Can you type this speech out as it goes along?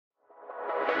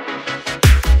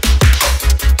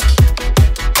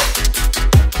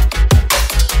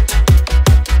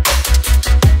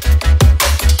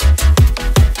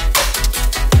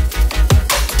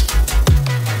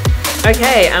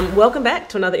Okay, welcome back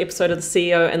to another episode of the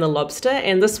CEO and the Lobster.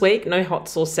 And this week, no hot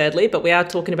sauce, sadly, but we are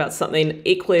talking about something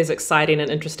equally as exciting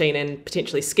and interesting and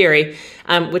potentially scary,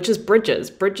 which is bridges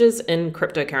in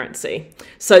cryptocurrency.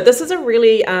 So this is a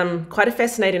really quite a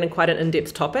fascinating and quite an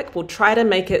in-depth topic. We'll try to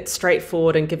make it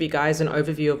straightforward and give you guys an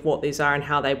overview of what these are and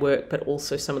how they work, but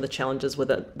also some of the challenges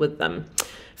with them.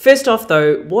 First off,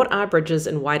 though, what are bridges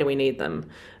and why do we need them?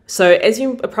 So as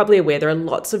you are probably aware, there are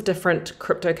lots of different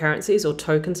cryptocurrencies or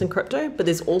tokens in crypto, but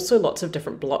there's also lots of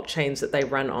different blockchains that they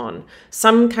run on.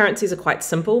 Some currencies are quite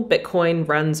simple. Bitcoin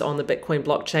runs on the Bitcoin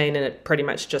blockchain and it pretty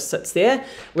much just sits there,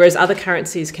 whereas other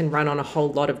currencies can run on a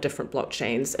whole lot of different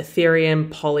blockchains. Ethereum,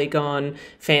 Polygon,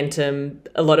 Phantom,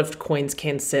 a lot of coins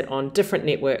can sit on different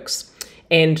networks.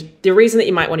 And the reason that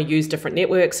you might want to use different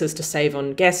networks is to save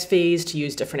on gas fees, to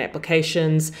use different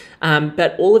applications,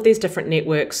 but all of these different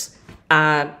networks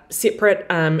are separate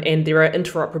and there are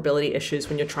interoperability issues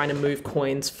when you're trying to move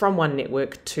coins from one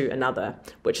network to another,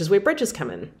 which is where bridges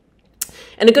come in.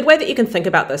 And a good way that you can think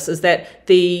about this is that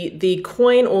the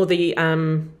coin or the,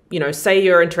 say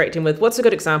you're interacting with, what's a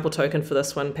good example token for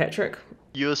this one, Patrick?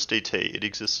 USDT. It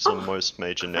exists on most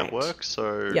major networks,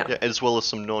 so yeah, as well as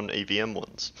some non-EVM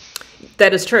ones.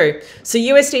 That is true. So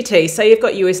USDT, say you've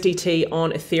got USDT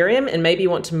on Ethereum and maybe you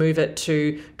want to move it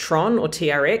to Tron or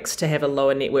TRX to have a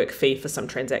lower network fee for some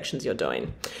transactions you're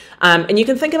doing. And you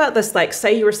can think about this like,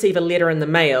 say you receive a letter in the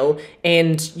mail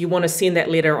and you want to send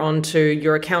that letter on to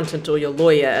your accountant or your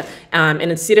lawyer. And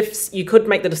instead of, you could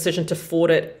make the decision to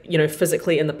forward it,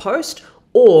 physically in the post,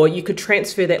 or you could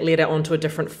transfer that letter onto a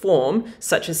different form,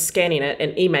 such as scanning it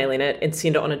and emailing it and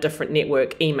send it on a different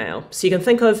network email. So you can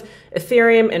think of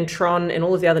Ethereum and Tron and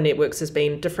all of the other networks as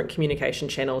being different communication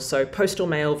channels. So postal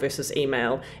mail versus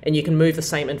email, and you can move the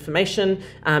same information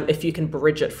if you can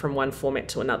bridge it from one format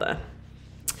to another.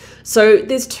 So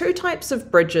there's two types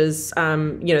of bridges.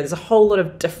 There's a whole lot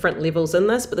of different levels in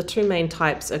this, but the two main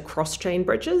types are cross-chain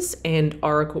bridges and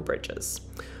oracle bridges.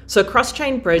 So a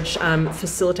cross-chain bridge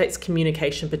facilitates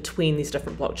communication between these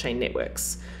different blockchain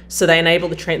networks. So they enable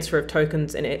the transfer of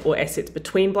tokens or assets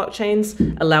between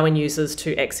blockchains, allowing users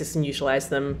to access and utilize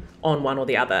them on one or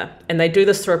the other. And they do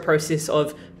this through a process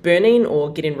of burning or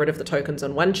getting rid of the tokens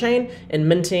on one chain and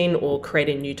minting or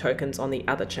creating new tokens on the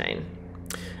other chain.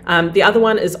 The other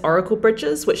one is oracle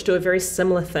bridges, which do a very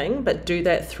similar thing, but do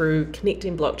that through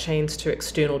connecting blockchains to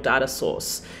external data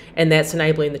source. And that's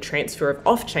enabling the transfer of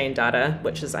off-chain data,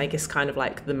 which is, I guess, kind of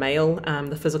like the mail,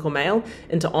 the physical mail,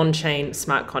 into on-chain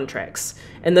smart contracts.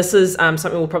 And this is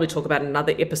something we'll probably talk about in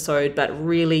another episode, but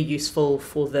really useful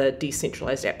for the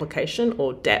decentralized application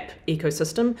or DApp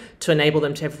ecosystem to enable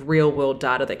them to have real-world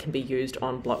data that can be used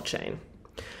on blockchain.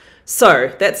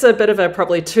 So that's a bit of a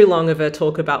probably too long of a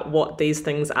talk about what these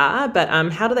things are, but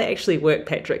how do they actually work,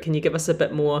 Patrick? Can you give us a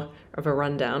bit more of a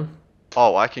rundown?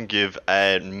 Oh, I can give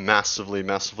a massively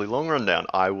long rundown.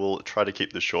 I will try to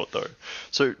keep this short though.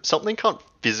 So something can't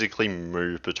physically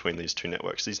move between these two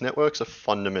networks. These networks are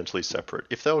fundamentally separate.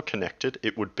 If they were connected,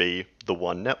 it would be the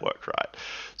one network, right?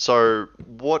 So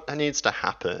what needs to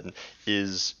happen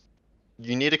is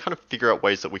you need to kind of figure out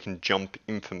ways that we can jump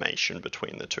information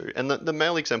between the two. And the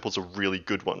mail example is a really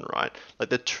good one, right? Like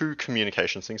they're two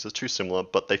communications things, they're too similar,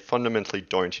 but they fundamentally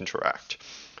don't interact.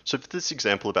 So for this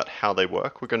example about how they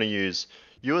work, we're going to use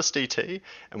USDT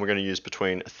and we're going to use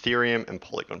between Ethereum and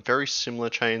Polygon. Very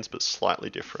similar chains, but slightly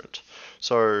different.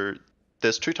 So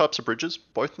there's two types of bridges.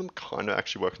 Both of them kind of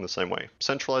actually work in the same way.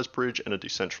 Centralized bridge and a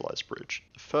decentralized bridge.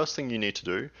 The first thing you need to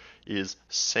do is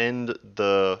send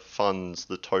the funds,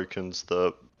 the tokens,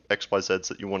 the XYZs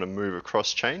that you want to move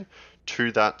across chain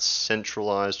to that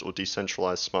centralized or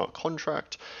decentralized smart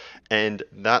contract. And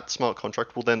that smart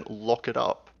contract will then lock it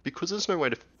up. Because there's no way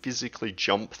to physically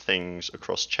jump things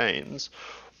across chains,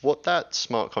 what that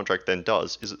smart contract then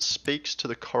does is it speaks to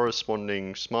the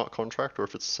corresponding smart contract, or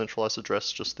if it's a centralized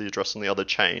address, just the address on the other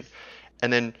chain,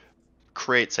 and then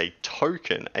creates a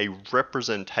token, a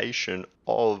representation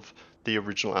of the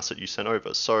original asset you sent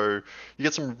over. So you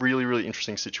get some really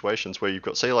interesting situations where you've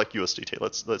got, say like USDT,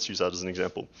 let's use that as an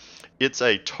example. It's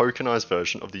a tokenized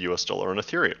version of the US dollar on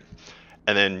Ethereum.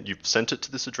 And then you've sent it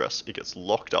to this address, it gets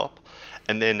locked up,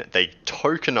 and then they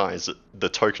tokenize the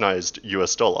tokenized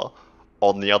US dollar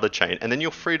on the other chain, and then you're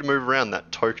free to move around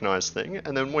that tokenized thing,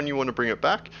 and then when you want to bring it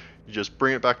back, you just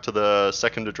bring it back to the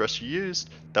second address you used,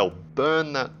 they'll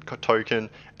burn that token,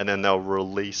 and then they'll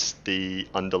release the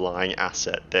underlying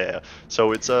asset there.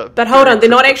 So it's a... But hold on, they're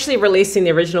not actually releasing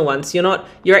the original ones. You're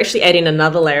actually adding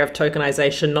another layer of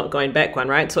tokenization, not going back one,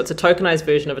 right? So it's a tokenized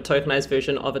version of a tokenized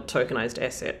version of a tokenized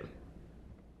asset.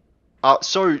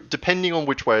 So depending on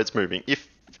which way it's moving, if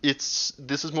this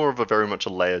is more of a very much a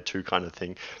layer two kind of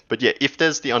thing. But yeah, if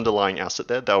there's the underlying asset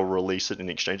there, they'll release it in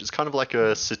exchange. It's kind of like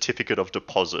a certificate of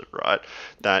deposit, right?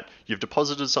 That you've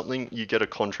deposited something, you get a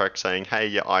contract saying, hey,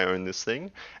 yeah, I own this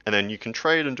thing, and then you can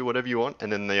trade and do whatever you want,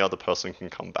 and then the other person can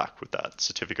come back with that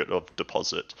certificate of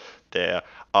deposit there.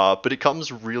 But it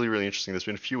comes really, really interesting. There's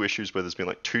been a few issues where there's been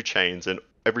like two chains and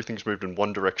everything's moved in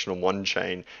one direction on one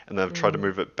chain, and they've tried to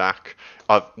move it back,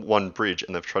 one bridge,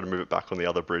 and they've tried to move it back on the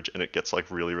other bridge, and it gets like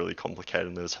really, really complicated,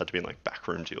 and there's had to be like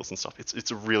backroom deals and stuff.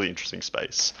 It's a really interesting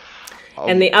space.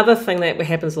 And the other thing that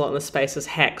happens a lot in this space is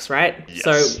hacks, right?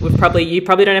 Yes. So you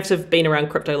probably don't have to have been around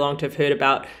crypto long to have heard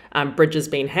about bridges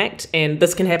being hacked, and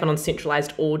this can happen on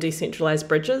centralized or decentralized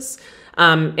bridges.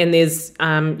 And there's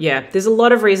a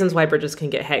lot of reasons why bridges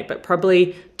can get hacked, but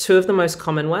probably two of the most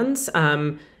common ones.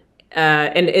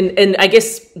 And I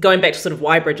guess going back to sort of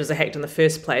why bridges are hacked in the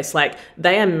first place, like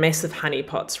they are massive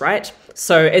honeypots, right?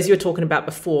 So as you were talking about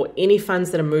before, any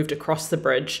funds that are moved across the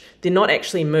bridge, they're not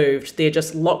actually moved. They're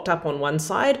just locked up on one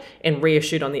side and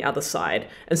reissued on the other side.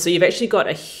 And so you've actually got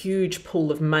a huge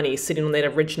pool of money sitting on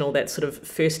that sort of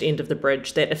first end of the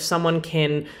bridge that if someone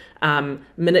can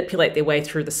manipulate their way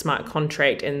through the smart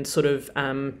contract and sort of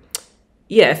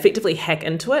effectively hack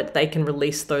into it, they can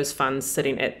release those funds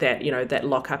sitting at that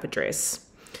lockup address.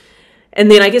 And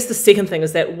then I guess the second thing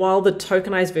is that while the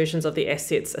tokenized versions of the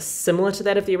assets are similar to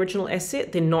that of the original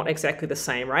asset, they're not exactly the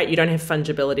same, right? You don't have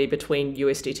fungibility between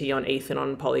USDT on ETH and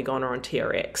on Polygon or on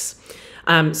TRX.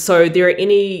 So there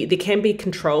can be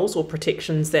controls or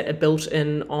protections that are built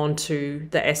in onto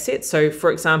the asset. So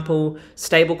for example,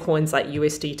 stable coins like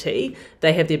USDT,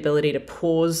 they have the ability to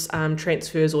pause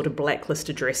transfers or to blacklist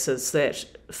addresses that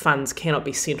funds cannot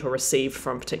be sent or received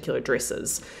from particular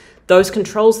addresses. Those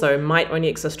controls, though, might only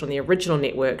exist on the original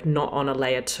network, not on a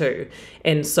layer 2.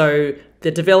 And so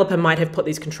the developer might have put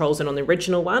these controls in on the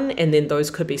original one, and then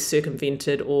those could be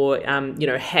circumvented or,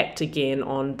 hacked again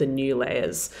on the new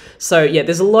layers. So yeah,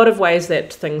 there's a lot of ways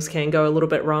that things can go a little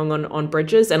bit wrong on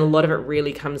bridges, and a lot of it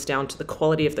really comes down to the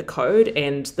quality of the code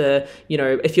and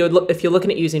if you're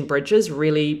looking at using bridges,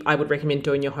 really, I would recommend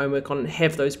doing your homework on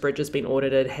have those bridges been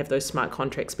audited, have those smart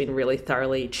contracts been really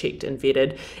thoroughly checked and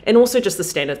vetted, and also just the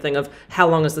standard thing of how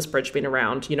long has this bridge been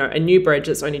around? A new bridge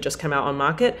that's only just come out on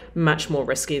market, much more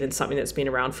risky than something that's been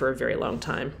around for a very long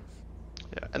time.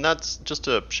 Yeah, and that's just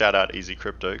a shout out Easy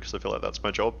Crypto because I feel like that's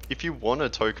my job. If you want a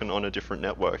token on a different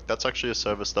network, that's actually a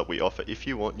service that we offer. If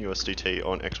you want USDT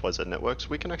on XYZ networks,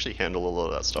 we can actually handle a lot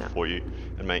of that stuff for you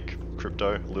and make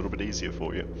crypto a little bit easier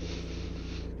for you.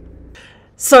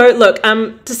 So look,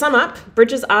 to sum up,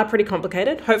 bridges are pretty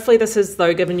complicated. Hopefully this has,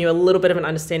 though, given you a little bit of an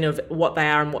understanding of what they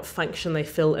are and what function they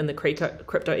fill in the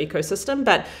crypto ecosystem.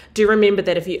 But do remember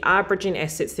that if you are bridging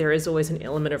assets, there is always an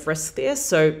element of risk there.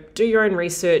 So do your own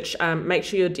research, make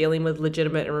sure you're dealing with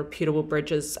legitimate and reputable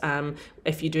bridges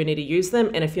if you do need to use them.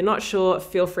 And if you're not sure,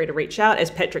 feel free to reach out. As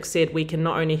Patrick said, we can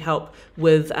not only help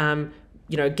with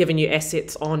giving you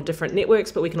assets on different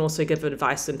networks, but we can also give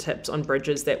advice and tips on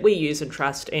bridges that we use and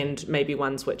trust, and maybe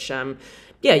ones which,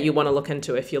 you want to look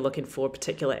into if you're looking for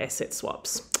particular asset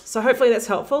swaps. So hopefully that's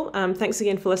helpful. Thanks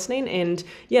again for listening, and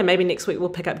maybe next week we'll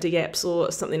pick up DApps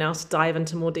or something else, dive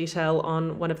into more detail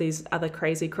on one of these other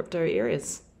crazy crypto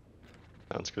areas.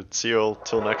 Sounds good. See you all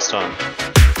till next time.